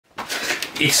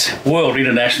It's World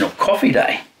International Coffee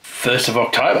Day, 1st of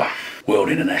October.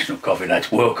 World International Coffee Day.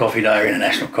 It's World Coffee Day or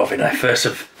International Coffee Day, 1st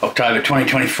of October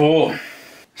 2024.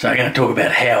 So I'm going to talk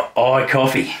about how I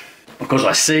coffee, because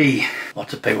I see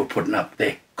lots of people putting up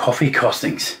their coffee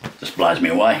costings. It just blows me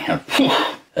away.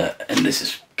 And this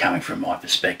is coming from my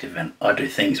perspective, and I do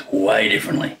things way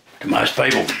differently to most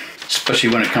people, especially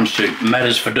when it comes to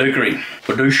matters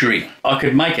fiduciary. I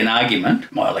could make an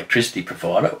argument my electricity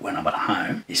provider, when I'm at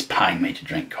home, is paying me to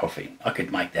drink coffee. I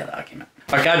could make that argument.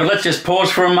 Okay, but let's just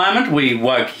pause for a moment. We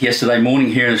woke yesterday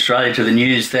morning here in Australia to the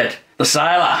news that the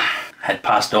sailor had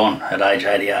passed on at age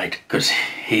 88 because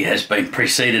he has been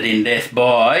preceded in death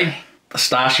by the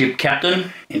starship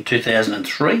captain in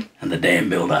 2003 and the dam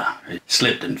builder who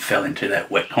slipped and fell into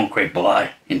that wet concrete below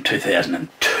in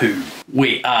 2002.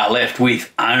 We are left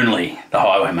with only the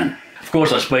highwayman. Of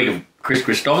course, I speak of Kris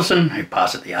Kristofferson, who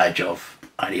passed at the age of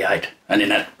 88. And in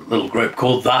that little group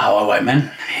called the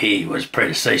Highwaymen, he was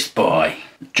predeceased by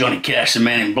Johnny Cash, the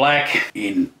Man in Black,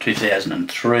 in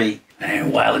 2003.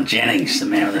 And Waylon Jennings, the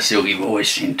man with the silky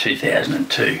voice, in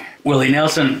 2002. Willie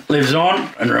Nelson lives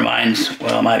on and remains,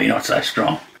 well, maybe not so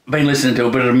strong. I've been listening to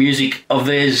a bit of music of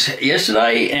theirs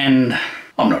yesterday, and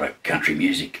I'm not a country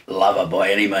music lover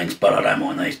by any means, but I don't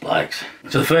mind these blokes.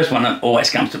 So the first one that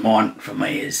always comes to mind for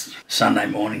me is Sunday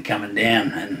morning coming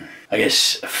down, and I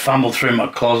guess fumbled through my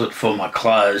closet for my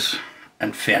clothes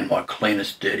and found my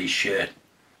cleanest dirty shirt.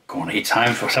 Kind of hits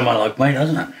home for someone like me,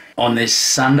 doesn't it? On this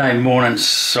Sunday morning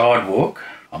sidewalk,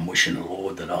 I'm wishing the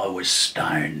Lord that I was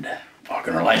stoned. I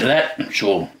can relate to that. I'm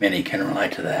sure many can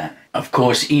relate to that. Of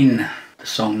course, in the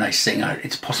song they sing,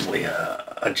 it's possibly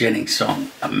a Jennings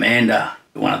song, Amanda,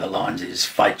 one of the lines is,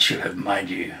 "Fate should have made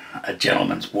you a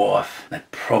gentleman's wife."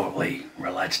 That probably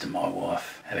relates to my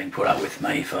wife, having put up with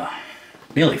me for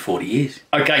nearly 40 years.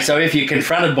 Okay, so if you're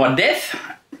confronted by death,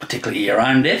 particularly your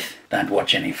own death, don't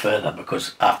watch any further,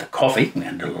 because after coffee, we're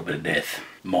going to do a little bit of death,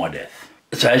 my death.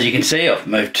 So as you can see, I've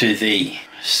moved to the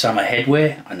summer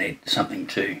headwear. I need something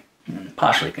to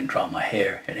partially control my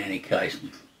hair in any case.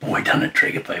 Boy, doesn't it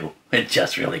trigger people. It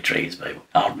just really triggers people.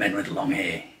 Old men with long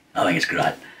hair. I think it's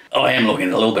great. I am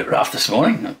looking a little bit rough this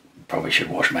morning. I probably should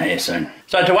wash my hair soon.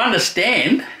 So to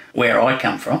understand where I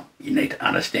come from, you need to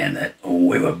understand that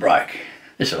we were broke.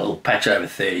 This is a little patch over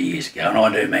 30 years ago, and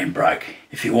I do mean broke.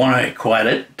 If you want to equate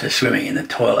it to swimming in the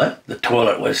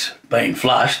toilet was being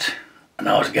flushed, and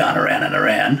I was going around and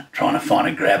around trying to find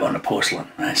a grab on the porcelain.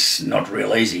 That's not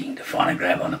real easy to find a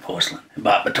grab on the porcelain.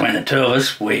 But between the two of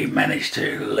us, we managed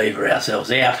to lever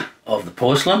ourselves out of the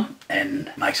porcelain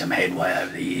and make some headway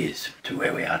over the years to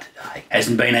where we are today.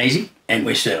 Hasn't been easy, and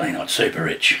we're certainly not super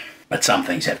rich, but some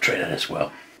things have treated us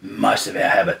well. Most of our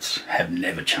habits have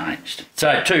never changed.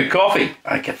 So to coffee.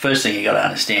 Okay, first thing you got to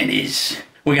understand is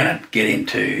we're going to get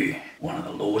into one of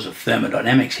the laws of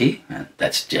thermodynamics here, and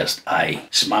that's just a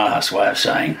smart-ass way of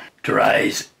saying to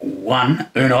raise 1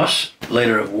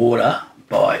 litre of water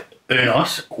by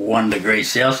 1 degree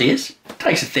Celsius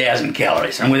takes 1,000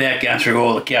 calories. And without going through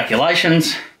all the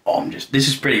calculations, this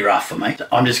is pretty rough for me. So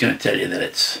I'm just going to tell you that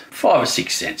it's 5 or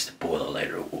 6 cents to boil a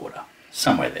litre of water.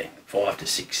 Somewhere there, 5 to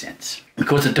 6 cents. Of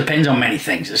course, it depends on many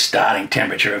things. The starting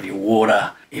temperature of your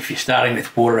water. If you're starting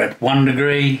with water at 1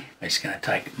 degree, it's going to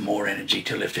take more energy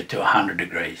to lift it to 100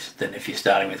 degrees than if you're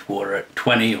starting with water at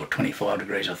 20 or 25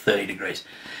 degrees or 30 degrees.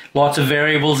 Lots of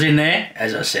variables in there.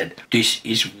 As I said, this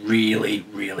is really,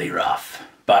 really rough.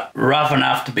 But rough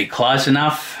enough to be close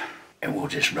enough, and we'll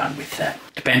just run with that.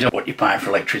 Depends on what you're paying for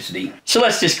electricity. So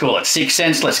let's just call it 6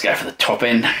 cents. Let's go for the top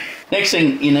end. Next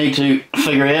thing you need to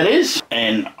figure out is,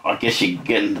 and I guess you're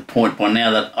getting the point by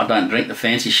now that I don't drink the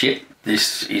fancy shit.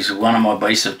 This is one of my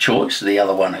beasts of choice. The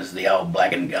other one is the old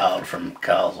black and gold from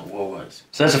Coles or Woolworths.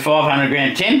 So that's a 500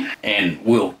 gram tin, and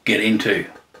we'll get into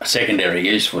a secondary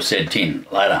use for said tin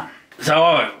later. So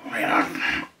I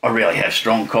really have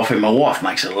strong coffee. My wife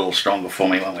makes it a little stronger for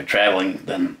me when we're travelling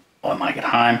than I make at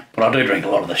home. But I do drink a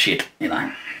lot of the shit, you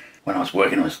know. When I was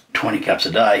working, it was 20 cups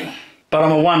a day. But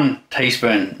I'm a 1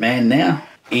 teaspoon man now.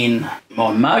 In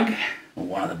my mug,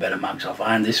 one of the better mugs I've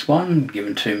owned, this one,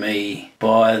 given to me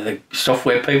by the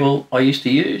software people I used to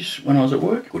use when I was at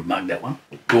work. Good mug, that one.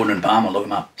 Gordon and Palmer, look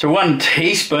them up. So 1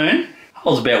 teaspoon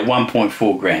holds about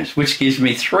 1.4 grams, which gives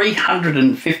me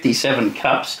 357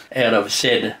 cups out of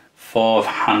said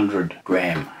 500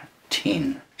 gram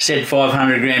tin. Said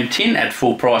 500 gram tin at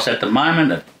full price at the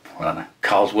moment at, I don't know,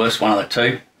 Coles Worst, one of the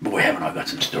two. Boy, haven't I got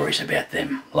some stories about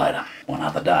them later, one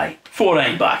other day.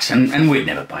 14 bucks, and we'd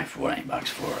never pay 14 bucks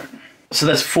for it. So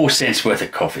that's 4 cents worth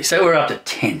of coffee. So we're up to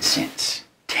 10 cents.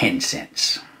 10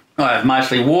 cents. I have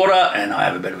mostly water, and I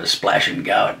have a bit of a splash and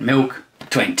go at milk.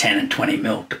 between 10 and 20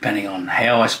 mil, depending on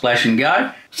how I splash and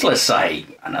go. So let's say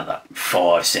another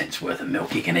 5 cents worth of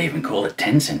milk. You can even call it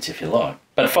 10 cents if you like.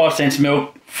 But 5 cents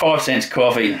milk, 5 cents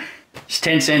coffee, it's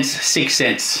 10 cents, 6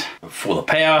 cents for the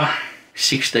power,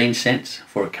 16 cents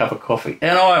for a cup of coffee.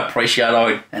 And I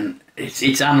appreciate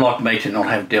it's unlike me to not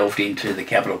have delved into the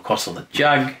capital cost of the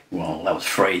jug. Well, that was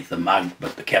free, the mug,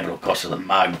 but the capital cost of the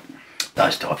mug,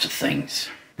 those types of things.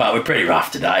 But we're pretty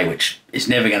rough today, which is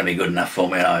never going to be good enough for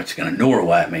me. I know it's going to gnaw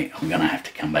away at me. I'm going to have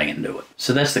to come back and do it.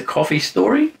 So that's the coffee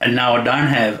story. And no, I don't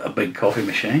have a big coffee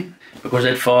machine, because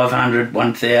at $500,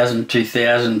 $1,000,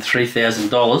 $2,000,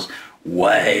 $3,000,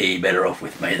 way better off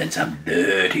with me than some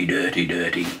dirty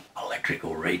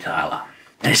electrical retailer.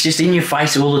 And it's just in your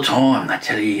face all the time. They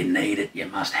tell you you need it, you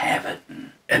must have it.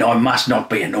 And I must not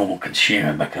be a normal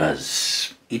consumer,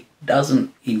 because it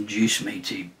doesn't induce me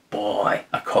to buy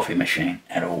a coffee machine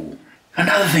at all.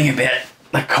 Another thing about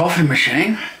the coffee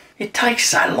machine, it takes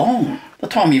so long. The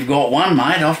time you've got one,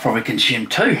 mate, I've probably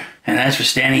consumed 2. And as for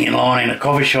standing in line in a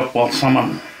coffee shop while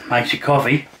someone makes your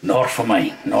coffee, not for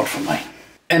me, not for me.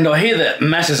 And I hear that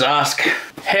masses ask,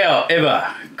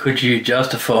 however could you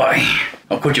justify,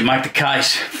 or could you make the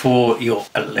case for your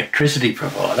electricity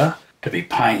provider to be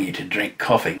paying you to drink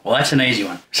coffee? Well, that's an easy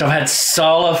one. So I've had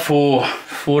solar for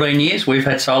 14 years. We've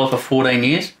had solar for 14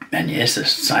 years. And yes, the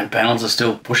same panels are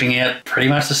still pushing out pretty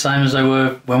much the same as they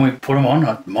were when we put them on.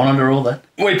 I monitor all that.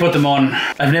 We put them on.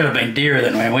 They've never been dearer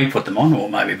than when we put them on, or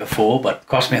maybe before, but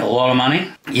cost me a lot of money.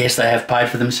 Yes, they have paid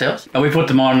for themselves. And we put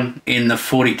them on in the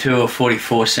 42 or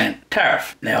 44 cent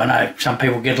tariff. Now, I know some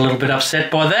people get a little bit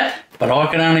upset by that, but I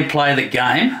can only play the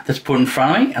game that's put in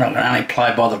front of me, and I can only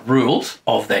play by the rules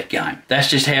of that game. That's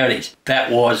just how it is.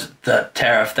 That was the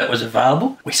tariff that was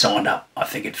available. We signed up. I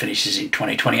think it finishes in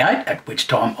 2028, at which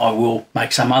time I will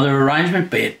make some other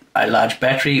arrangement, be it a large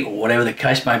battery or whatever the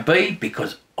case may be,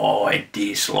 because I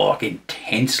dislike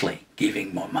intensely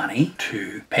giving my money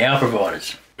to power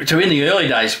providers. So in the early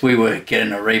days, we were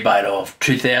getting a rebate of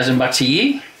 $2,000 a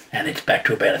year, and it's back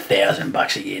to about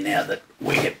 $1,000 a year now that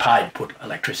we get paid to put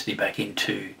electricity back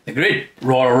into the grid.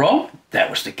 Right or wrong, that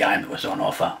was the game that was on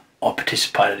offer. I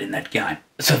participated in that game.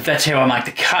 So that's how I make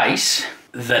the case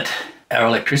that our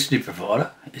electricity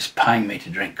provider is paying me to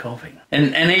drink coffee.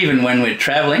 And even when we're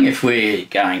travelling, if we're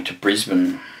going to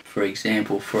Brisbane, for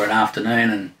example, for an afternoon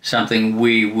and something,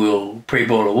 we will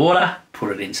pre-boil the water,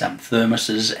 put it in some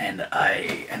thermoses and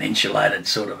an insulated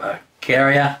sort of a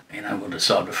carrier. You know, we'll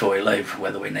decide before we leave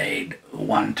whether we need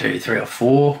 1, 2, 3 or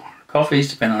 4 coffees,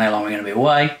 depending on how long we're going to be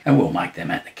away, and we'll make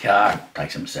them at the car. We'll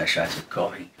take some sachets of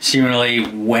coffee. Similarly,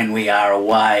 when we are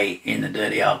away in the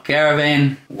dirty old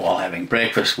caravan, while having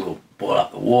breakfast, we'll boil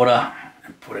up the water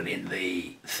and put it in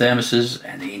the thermoses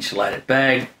and the insulated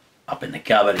bag up in the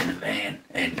cupboard in the van,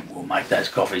 and we'll make those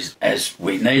coffees as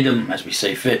we need them, as we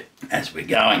see fit, as we're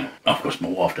going. Of course, my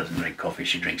wife doesn't drink coffee,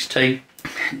 she drinks tea.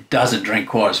 Doesn't drink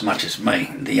quite as much as me.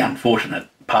 The unfortunate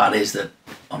part is that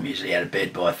I'm usually out of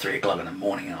bed by 3 o'clock in the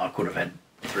morning, and I could have had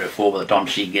 3 or 4 by the time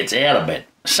she gets out of bed.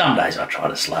 Some days I try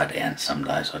to slow down, some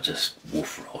days I just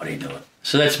woof right into it.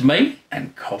 So that's me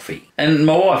and coffee. And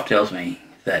my wife tells me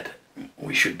that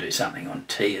we should do something on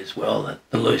tea as well, that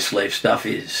the loose leaf stuff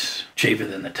is cheaper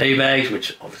than the tea bags,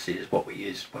 which obviously is what we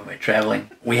use when we're travelling.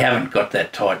 We haven't got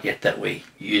that tight yet that we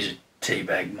use a tea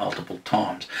bag multiple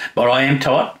times, but I am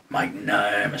tight, make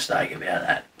no mistake about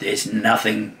that. There's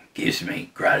nothing gives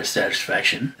me greater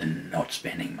satisfaction than not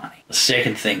spending money. The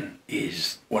second thing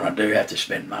is, when I do have to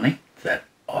spend money, that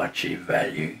I achieve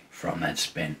value from that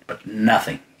spend, but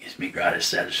nothing gives me greater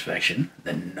satisfaction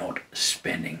than not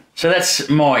spending. So that's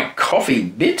my coffee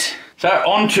bit. So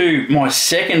on to my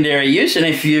secondary use, and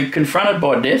if you're confronted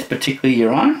by death, particularly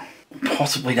your own,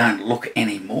 possibly don't look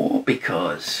anymore,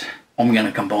 because I'm going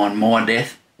to combine my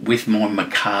death with my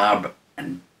macabre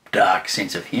and dark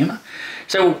sense of humour.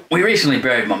 So we recently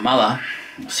buried my mother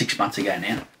 6 months ago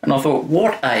now, and I thought,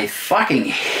 what a fucking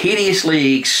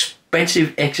hideously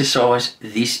expensive exercise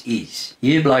this is.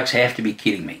 You blokes have to be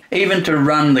kidding me. Even to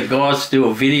run the guys to do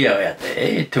a video out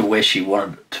there to where she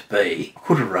wanted it to be, I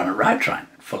could have run a road train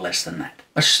for less than that.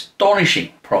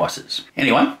 Astonishing prices.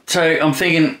 Anyway, so I'm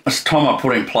thinking it's time I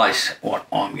put in place what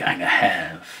I'm going to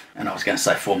have. And I was going to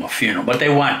say for my funeral, but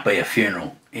there won't be a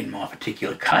funeral in my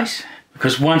particular case,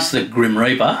 because once the Grim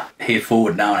Reaper,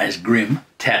 hereforward known as Grim,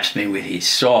 taps me with his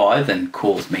scythe and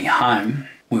calls me home,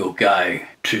 we'll go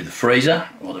to the freezer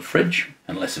or the fridge,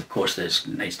 unless of course there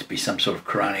needs to be some sort of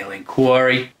coronial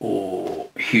inquiry or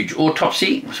huge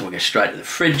autopsy. So we'll go straight to the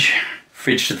fridge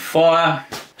to the fire,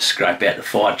 scrape out the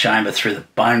fire chamber through the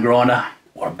bone grinder.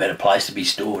 What a better place to be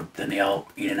stored than the old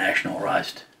International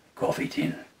Roast coffee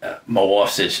tin. My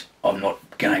wife says I'm not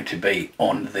going to be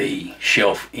on the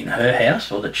shelf in her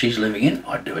house or that she's living in.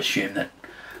 I do assume that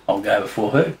I'll go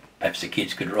before her. Perhaps the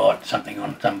kids could write something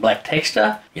on some black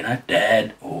texter, you know,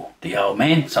 Dad or the old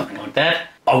man, something like that.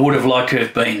 I would have liked to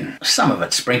have been some of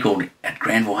it sprinkled at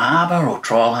Granville Harbour or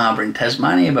Trial Harbour in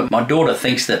Tasmania, but my daughter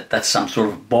thinks that that's some sort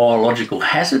of biological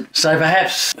hazard. So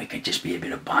perhaps we could just be a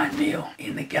bit of bone meal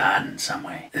in the garden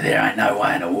somewhere. There ain't no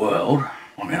way in the world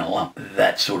I'm going to lump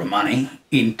that sort of money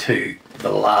into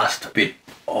the last bit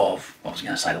of, I was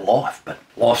going to say life, but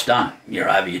life's done. You're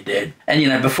over, you're dead. And you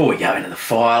know, before we go into the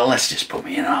fire, let's just put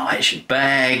me in an old Hessian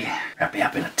bag, wrap me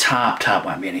up in a tarp. Tarp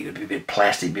won't be any good, be a bit of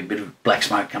plastic, be a bit of black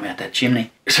smoke come out that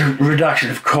chimney. It's a reduction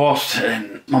of cost,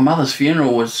 and my mother's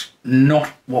funeral was not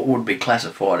what would be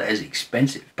classified as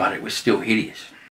expensive, but it was still hideous.